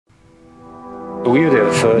We are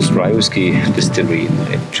the first rye whiskey distillery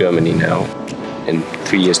in Germany now. In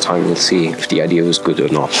 3 years' time, we'll see if the idea was good or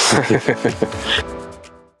not.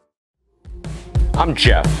 I'm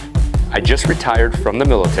Jeff. I just retired from the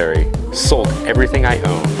military, sold everything I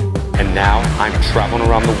own, and now I'm traveling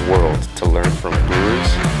around the world to learn from brewers,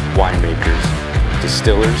 winemakers,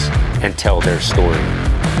 distillers, and tell their story.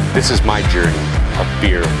 This is my journey of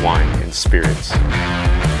beer, wine, and spirits.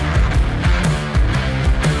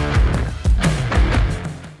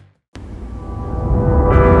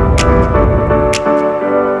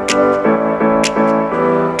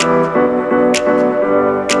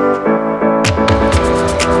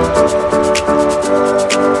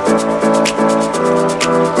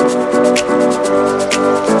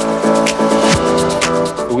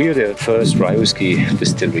 We are the first rye whiskey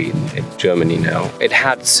distillery in Germany now. It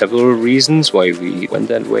had several reasons why we went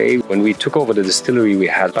that way. When we took over the distillery, we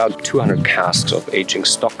had about 200 casks of aging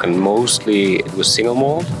stock, and mostly it was single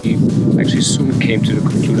malt. We actually soon came to the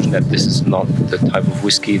conclusion that this is not the type of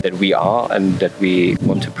whiskey that we are and that we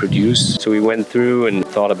want to produce. So we went through and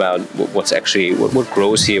thought about what's actually what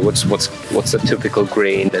grows here, what's the typical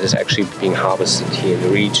grain that is actually being harvested here in the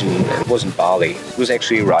region. And it wasn't barley; it was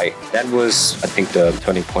actually rye. That was, I think, the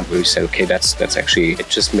turning point where we said, okay, that's actually, it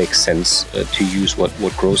just makes sense to use what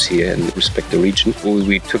grows here and respect the region.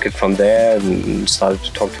 We took it from there and started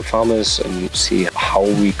to talk to farmers and see how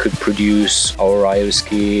we could produce our rye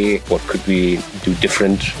whiskey, what could we do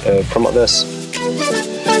different from others.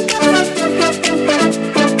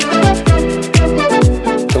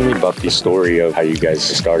 About the story of how you guys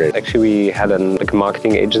started. Actually, we had a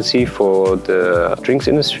marketing agency for the drinks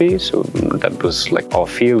industry, so that was like our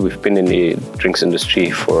field. We've been in the drinks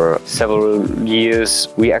industry for several years.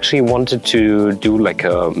 We actually wanted to do like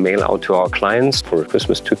a mail out to our clients for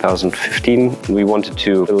Christmas 2015. We wanted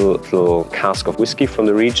to fill a little cask of whiskey from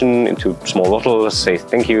the region into small bottles, say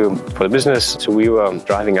thank you for the business. So we were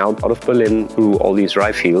driving out of Berlin through all these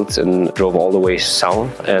rye fields and drove all the way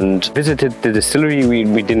south and visited the distillery.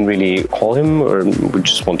 We didn't really call him, or we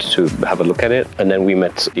just wanted to have a look at it. And then we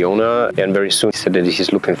met the owner, and very soon he said that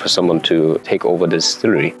he's looking for someone to take over the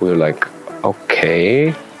distillery. We were like,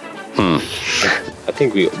 okay. I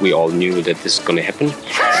think we all knew that this is going to happen.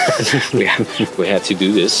 we had to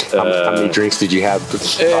do this. How many drinks did you have?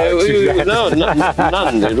 No,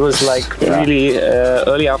 none. It was like really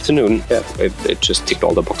early afternoon. Yeah, it just ticked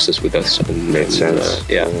all the boxes with us. And made sense.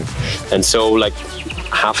 Yeah. And so like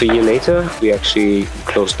half a year later, we actually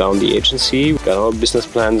closed down the agency, got our business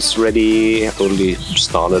plans ready, totally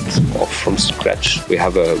started off from scratch. We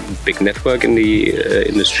have a big network in the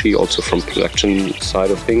industry, also from production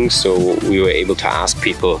side of things. So we were able to ask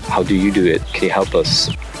people, how do you do it? Can you help us?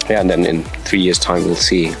 Yeah, and then in 3 years' time, we'll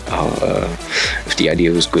see if the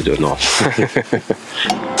idea was good or not.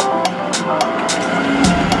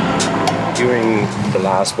 During the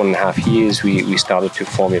last 1.5 years, we started to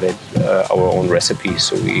formulate our own recipes.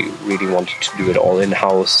 So we really wanted to do it all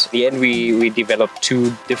in-house. In the end, we developed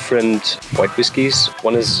 2 different white whiskies.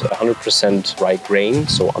 One is 100% rye grain,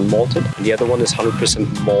 so unmalted. And the other one is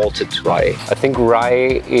 100% malted rye. I think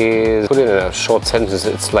rye is, put it in a short sentence,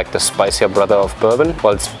 it's like the spicier brother of bourbon.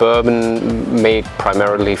 While it's bourbon made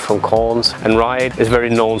primarily from corns. And rye is very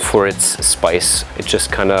known for its spice. It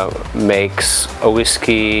just kind of makes a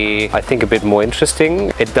whiskey, I think, a bit more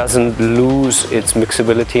interesting. It doesn't lose its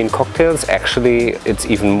mixability in cocktails. Actually, it's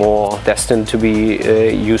even more destined to be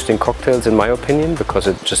used in cocktails, in my opinion, because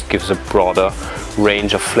it just gives a broader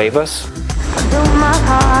range of flavors.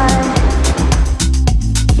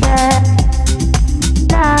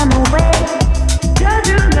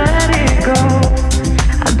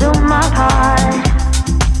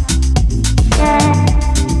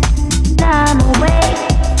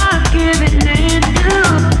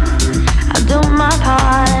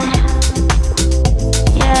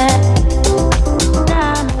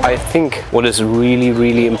 I think what is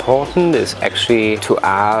really important is actually to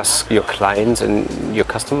ask your clients and your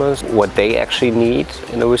customers what they actually need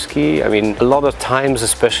in a whiskey. I mean, a lot of times,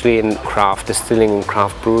 especially in craft distilling and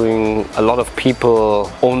craft brewing, a lot of people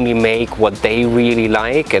only make what they really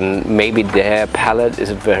like, and maybe their palate is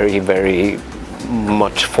very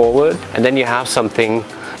much forward. And then you have something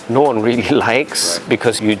no one really likes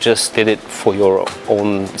because you just did it for your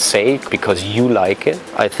own sake, because you like it.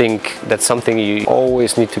 I think that's something you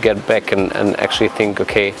always need to get back and actually think,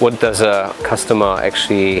 okay, what does a customer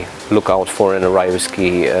actually look out for in a rye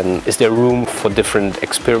whiskey? And is there room for different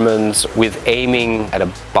experiments with aiming at a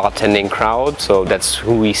bartending crowd? So that's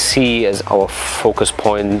who we see as our focus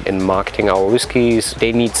point in marketing our whiskeys.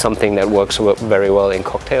 They need something that works very well in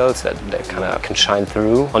cocktails, that kind of can shine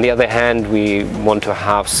through. On the other hand, we want to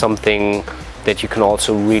have something that you can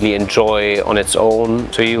also really enjoy on its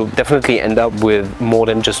own. So you'll definitely end up with more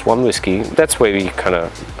than just one whiskey. That's where you kind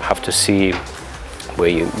of have to see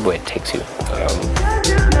where it takes you.